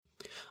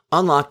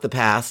Unlock the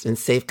past and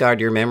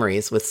safeguard your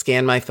memories with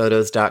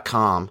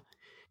scanmyphotos.com.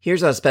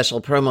 Here's our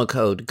special promo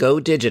code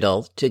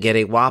GODIGITAL to get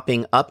a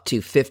whopping up to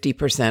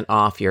 50%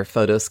 off your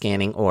photo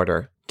scanning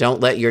order.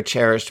 Don't let your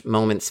cherished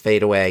moments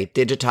fade away.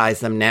 Digitize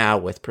them now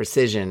with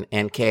precision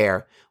and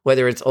care.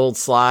 Whether it's old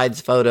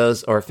slides,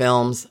 photos, or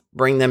films,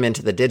 bring them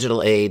into the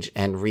digital age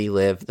and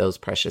relive those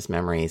precious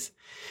memories.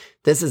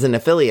 This is an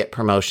affiliate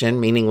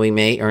promotion, meaning we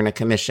may earn a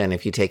commission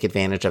if you take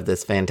advantage of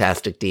this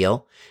fantastic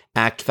deal.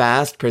 Act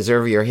fast,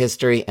 preserve your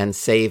history, and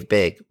save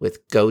big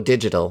with Go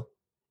Digital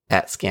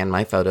at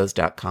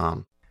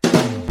scanmyphotos.com.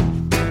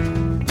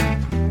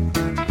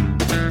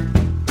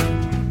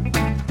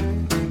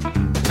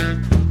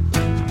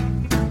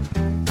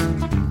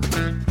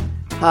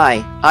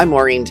 Hi, I'm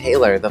Maureen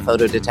Taylor, the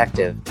photo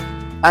detective.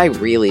 I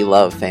really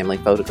love family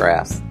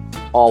photographs,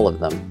 all of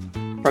them.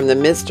 From the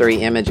mystery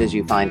images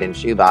you find in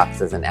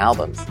shoeboxes and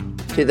albums,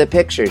 to the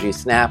pictures you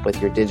snap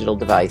with your digital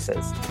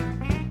devices.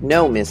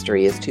 No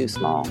mystery is too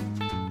small.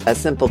 A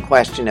simple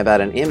question about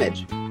an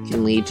image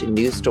can lead to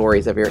new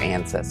stories of your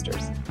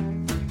ancestors.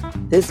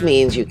 This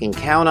means you can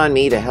count on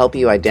me to help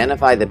you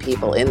identify the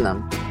people in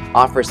them,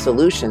 offer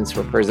solutions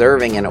for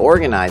preserving and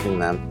organizing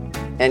them,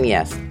 and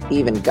yes,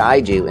 even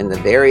guide you in the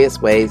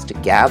various ways to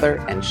gather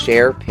and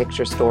share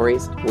picture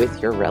stories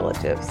with your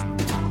relatives.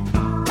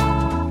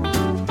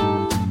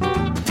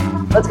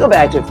 Let's go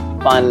back to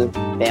fun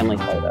family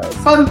photos.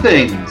 Fun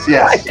things,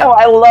 yes. I know,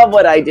 I love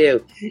what I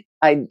do.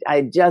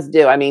 I just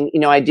do. I mean,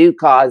 I do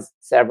cause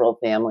several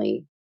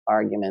family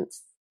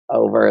arguments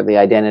over the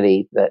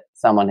identity that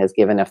someone has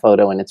given a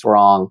photo and it's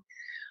wrong.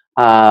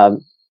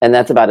 And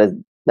that's about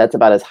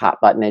as hot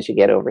button as you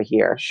get over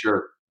here.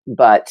 Sure.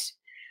 But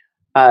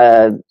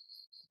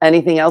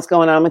anything else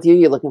going on with you?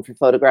 You looking for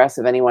photographs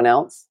of anyone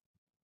else?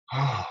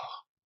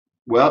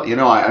 Well,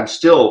 I'm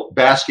still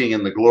basking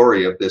in the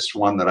glory of this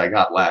one that I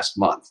got last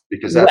month,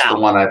 because that's the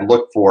one I've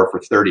looked for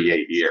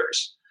 38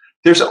 years.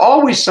 There's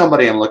always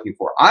somebody I'm looking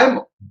for. I'm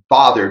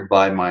bothered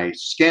by my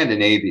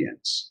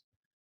Scandinavians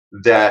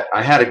that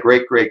I had a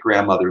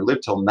great-great-grandmother who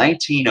lived till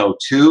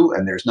 1902,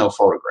 and there's no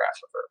photograph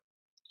of her.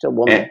 It's a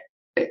woman.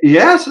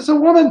 Yes, it's a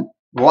woman.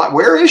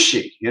 Where is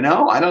she? I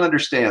don't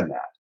understand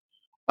that.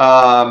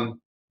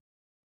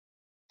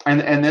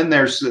 And then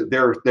there's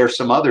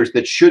some others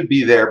that should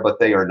be there, but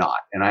they are not,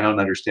 and I don't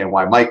understand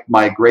why.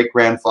 My great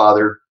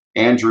grandfather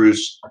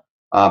Andrew's,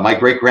 my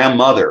great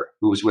grandmother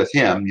who was with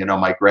him,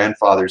 my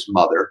grandfather's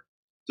mother.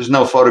 There's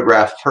no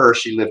photograph of her.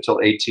 She lived till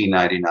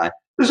 1899.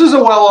 This is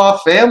a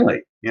well-off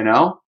family,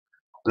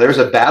 There's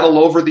a battle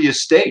over the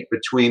estate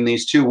between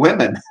these two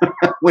women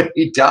when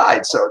he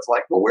died. So it's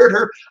like,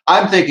 well,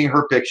 I'm thinking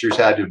her pictures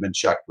had to have been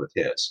chucked with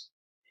his.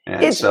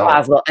 And it's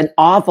possible. An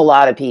awful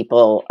lot of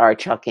people are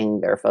chucking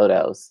their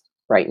photos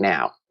right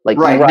now.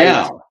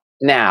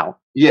 Now.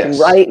 Yes.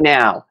 Right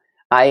now.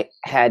 I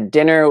had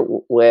dinner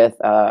with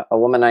a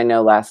woman I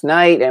know last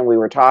night, and we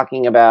were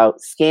talking about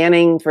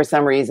scanning for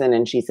some reason.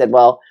 And she said,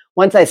 well,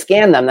 once I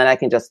scan them, then I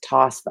can just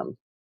toss them.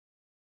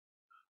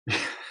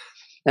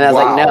 And I was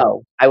like,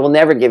 no, I will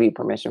never give you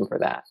permission for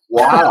that.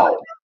 Wow.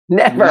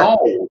 Never.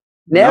 No.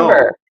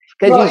 Never.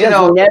 Because you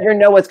just never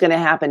know what's going to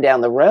happen down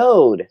the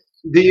road.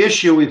 The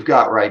issue we've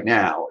got right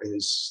now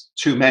is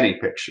too many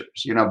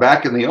pictures.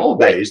 Back in the old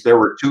days, there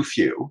were too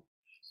few.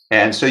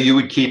 And so you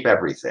would keep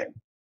everything,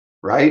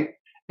 right?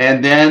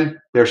 And then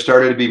there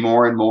started to be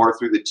more and more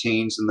through the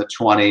teens and the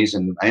 20s.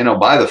 And,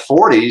 by the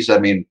 40s,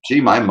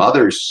 my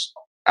mother's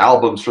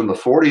albums from the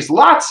 40s,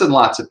 lots and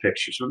lots of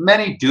pictures with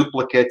many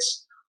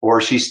duplicates,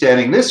 or she's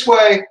standing this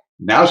way,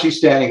 now she's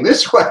standing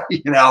this way.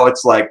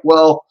 It's like,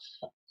 well,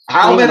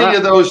 how many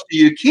of those do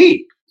you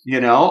keep,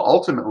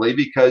 ultimately,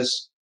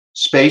 because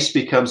space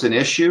becomes an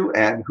issue,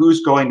 and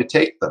who's going to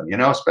take them,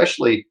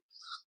 especially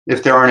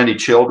if there aren't any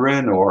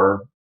children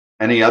or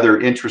any other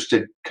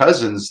interested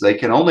cousins. They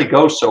can only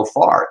go so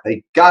far.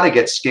 They got to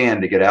get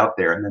scanned to get out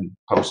there and then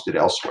posted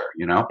elsewhere,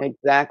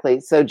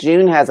 Exactly. So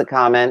June has a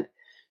comment.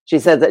 She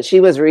said that she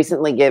was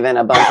recently given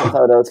a bunch of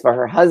photos for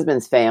her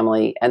husband's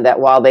family, and that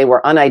while they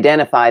were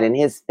unidentified in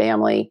his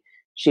family,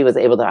 she was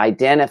able to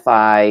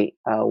identify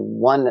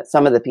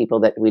some of the people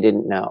that we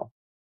didn't know.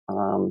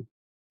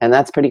 And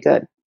that's pretty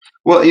good.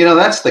 Well,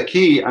 that's the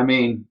key.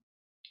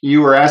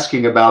 You were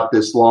asking about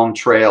this long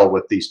trail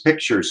with these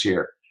pictures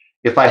here.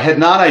 If I had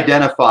not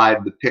identified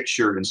the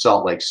picture in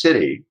Salt Lake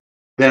City,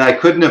 then I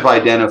couldn't have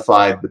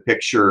identified the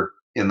picture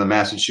in the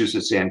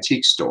Massachusetts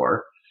antique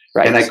store.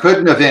 Right. And I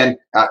couldn't have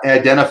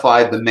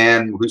identified the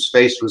man whose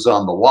face was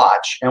on the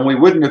watch. And we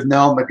wouldn't have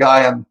known the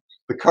guy on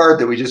the card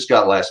that we just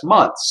got last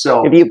month.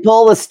 So if you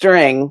pull the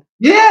string.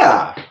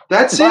 Yeah,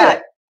 that's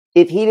it.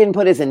 If he didn't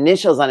put his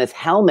initials on his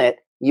helmet,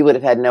 you would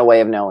have had no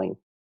way of knowing.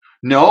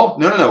 No.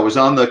 It was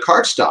on the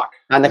cardstock.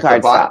 On the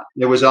cardstock.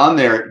 It was on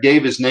there. It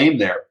gave his name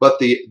there. But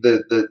the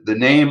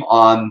name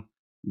on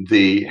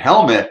the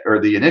helmet, or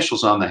the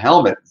initials on the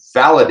helmet,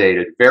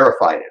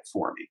 verified it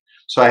for me.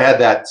 So I had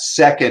that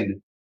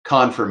second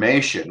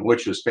confirmation,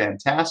 which was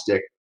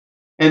fantastic.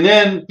 And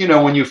then,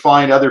 when you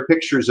find other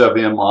pictures of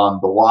him on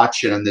the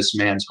watch and in this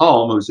man's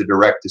home, who's a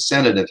direct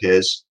descendant of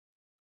his,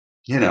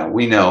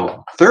 we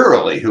know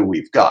thoroughly who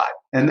we've got.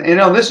 And,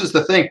 this is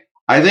the thing.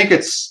 I think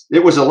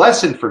it was a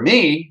lesson for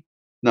me,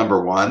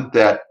 number one,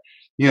 that,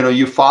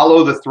 you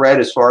follow the thread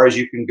as far as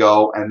you can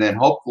go. And then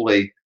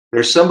hopefully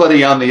there's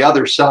somebody on the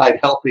other side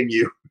helping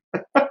you.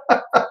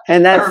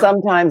 And that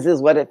sometimes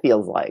is what it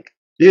feels like.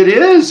 It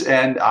is.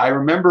 And I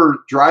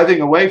remember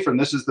driving away from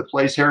This Is the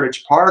Place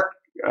Heritage Park.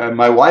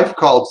 My wife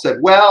called, said,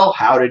 well,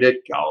 how did it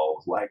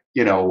go? Like,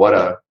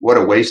 what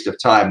a waste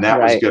of time that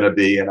was going to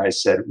be. And I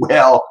said,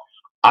 well,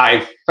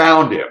 I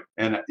found him.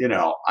 And,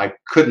 I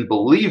couldn't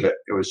believe it.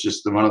 It was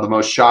just one of the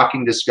most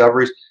shocking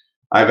discoveries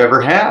I've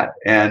ever had.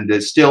 And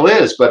it still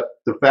is. But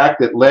the fact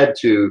that led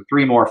to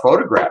 3 more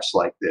photographs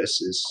like this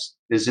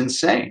is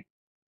insane.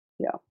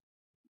 Yeah.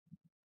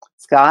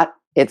 Scott,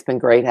 it's been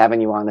great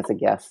having you on as a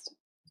guest.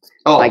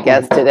 Oh. My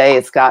guest today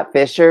is Scott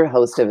Fischer,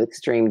 host of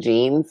Extreme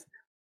Genes.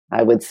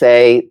 I would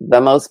say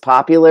the most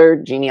popular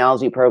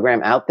genealogy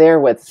program out there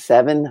with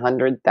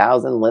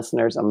 700,000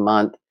 listeners a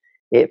month.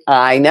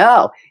 I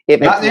know.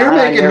 You're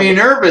making me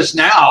nervous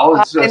now.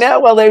 I know.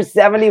 Well, there's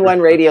 71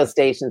 radio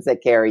stations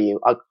that carry you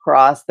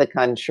across the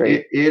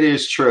country. It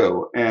is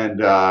true.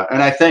 And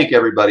I thank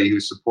everybody who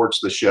supports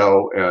the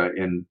show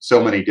in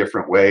so many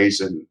different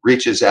ways and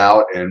reaches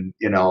out. And,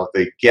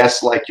 the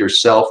guests like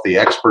yourself, the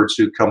experts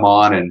who come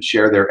on and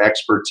share their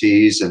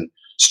expertise and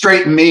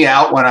straighten me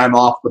out when I'm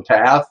off the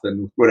path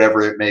and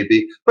whatever it may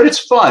be. But it's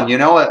fun.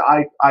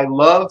 I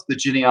love the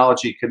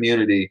genealogy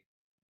community.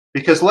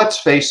 Because let's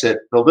face it,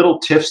 the little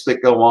tiffs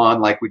that go on,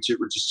 like we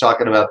were just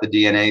talking about the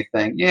DNA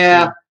thing,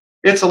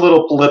 it's a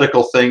little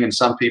political thing, and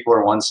some people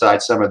are one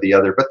side, some are the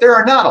other. But there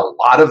are not a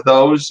lot of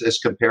those as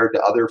compared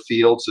to other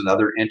fields and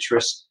other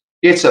interests.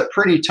 It's a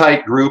pretty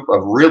tight group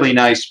of really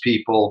nice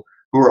people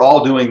who are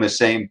all doing the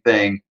same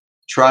thing,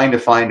 trying to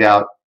find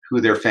out who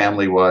their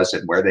family was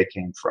and where they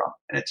came from.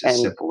 And it's as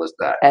simple as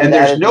that. And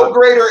there's no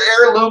greater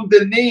heirloom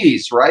than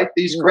these, right?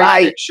 These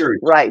great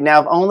pictures. Right.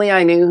 Now, if only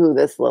I knew who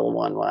this little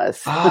one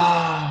was.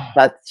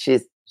 But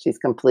she's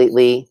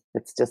completely,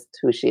 it's just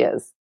who she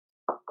is.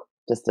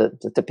 Just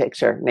a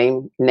picture.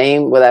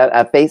 Name without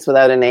a face,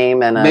 without a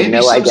name, and maybe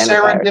no some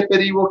identifier.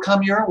 Serendipity will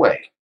come your way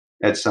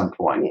at some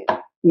point.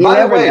 You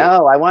never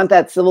know. I want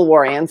that Civil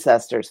War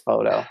ancestors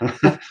photo.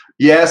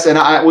 Yes,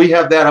 and we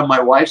have that on my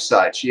wife's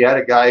side. She had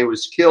a guy who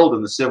was killed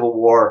in the Civil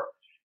War,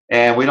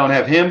 and we don't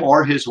have him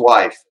or his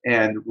wife.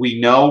 And we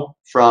know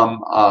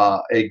from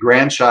a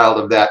grandchild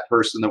of that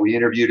person that we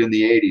interviewed in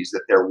the 80s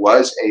that there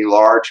was a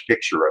large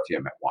picture of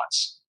him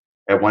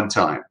at one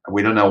time.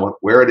 We don't know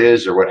where it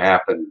is or what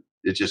happened.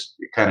 It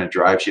kind of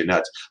drives you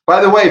nuts.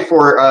 By the way,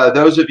 for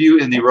those of you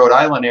in the Rhode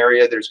Island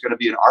area, there's going to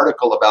be an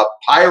article about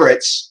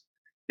pirates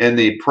in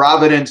the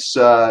Providence,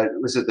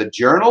 was it the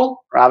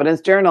Journal?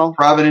 Providence Journal,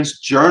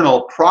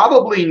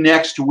 probably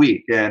next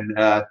week. And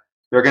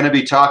they're going to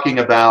be talking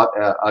about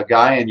a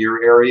guy in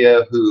your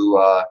area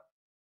who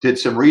did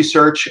some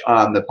research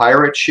on the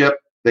pirate ship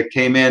that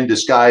came in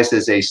disguised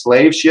as a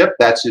slave ship.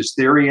 That's his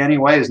theory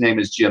anyway. His name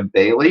is Jim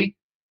Bailey.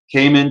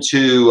 Came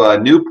into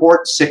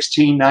Newport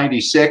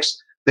 1696.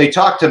 They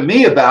talked to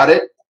me about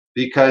it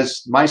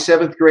because my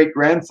 7th great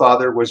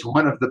grandfather was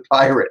one of the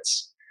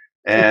pirates.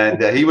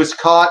 And he was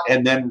caught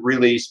and then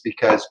released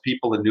because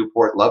people in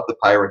Newport loved the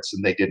pirates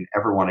and they didn't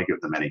ever want to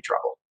give them any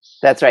trouble.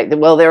 That's right.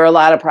 Well, there are a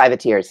lot of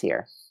privateers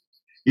here.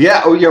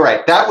 Yeah. Oh, you're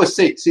right. That was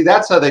see,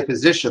 that's how they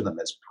position them,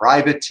 as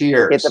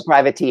privateers. It's a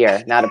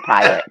privateer, not a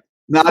pirate.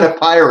 Not a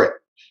pirate.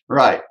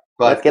 Right.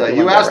 But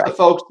you asked the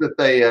folks that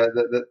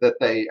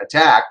they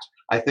attacked,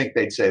 I think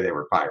they'd say they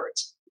were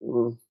pirates.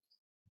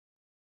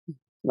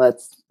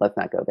 Let's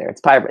not go there.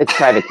 It's privateer.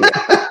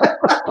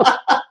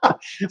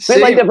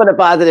 We'd like to put a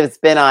positive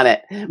spin on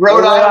it.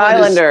 Rhode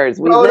Islanders.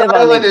 Rhode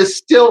Island is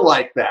still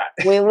like that.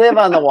 We live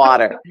on the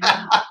water.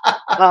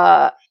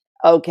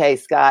 Okay,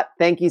 Scott,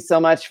 thank you so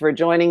much for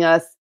joining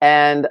us.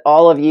 And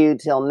all of you,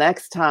 till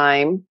next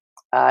time.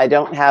 I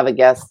don't have a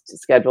guest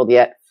scheduled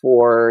yet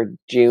for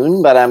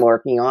June, but I'm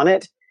working on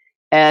it.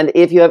 And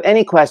if you have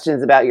any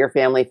questions about your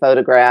family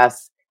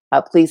photographs,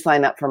 please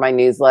sign up for my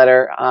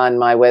newsletter on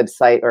my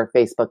website or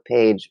Facebook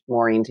page,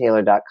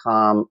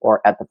 MaureenTaylor.com,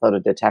 or at The Photo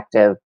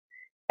Detective.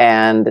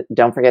 And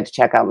don't forget to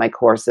check out my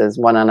courses,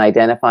 one on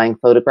identifying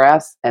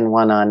photographs and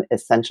one on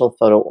essential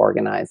photo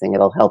organizing.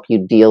 It'll help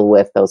you deal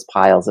with those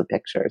piles of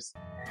pictures.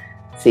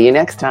 See you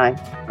next time.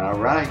 All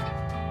right.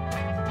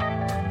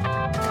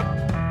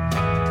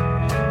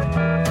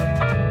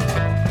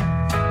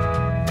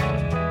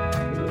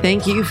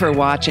 Thank you for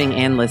watching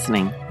and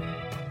listening.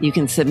 You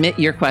can submit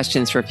your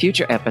questions for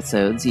future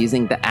episodes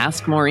using the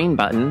Ask Maureen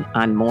button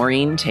on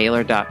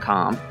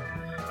MaureenTaylor.com.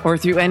 or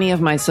through any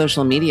of my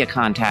social media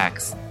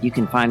contacts. You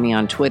can find me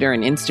on Twitter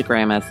and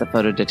Instagram as The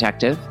Photo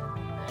Detective,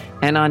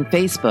 and on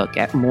Facebook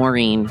at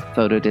Maureen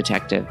Photo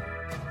Detective.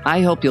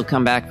 I hope you'll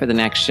come back for the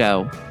next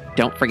show.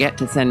 Don't forget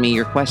to send me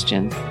your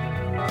questions.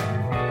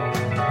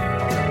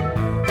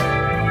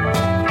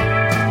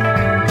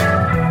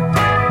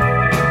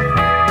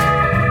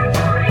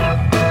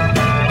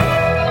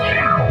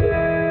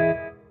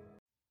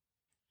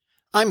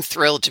 I'm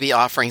thrilled to be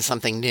offering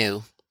something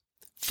new.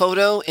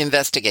 Photo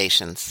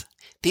Investigations.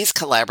 These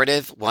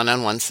collaborative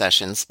one-on-one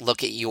sessions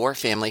look at your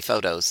family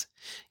photos.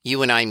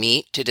 You and I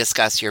meet to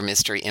discuss your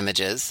mystery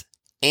images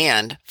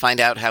and find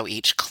out how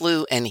each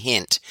clue and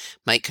hint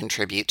might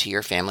contribute to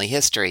your family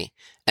history.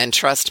 And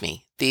trust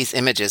me, these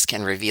images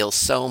can reveal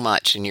so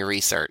much in your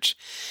research.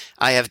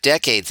 I have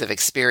decades of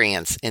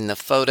experience in the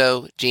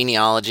photo,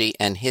 genealogy,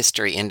 and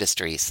history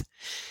industries.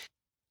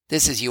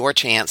 This is your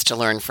chance to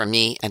learn from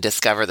me and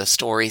discover the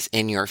stories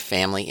in your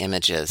family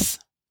images.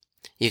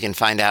 You can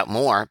find out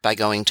more by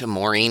going to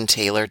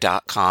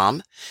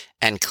MaureenTaylor.com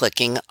and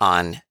clicking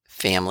on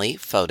Family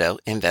Photo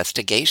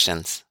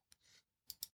Investigations.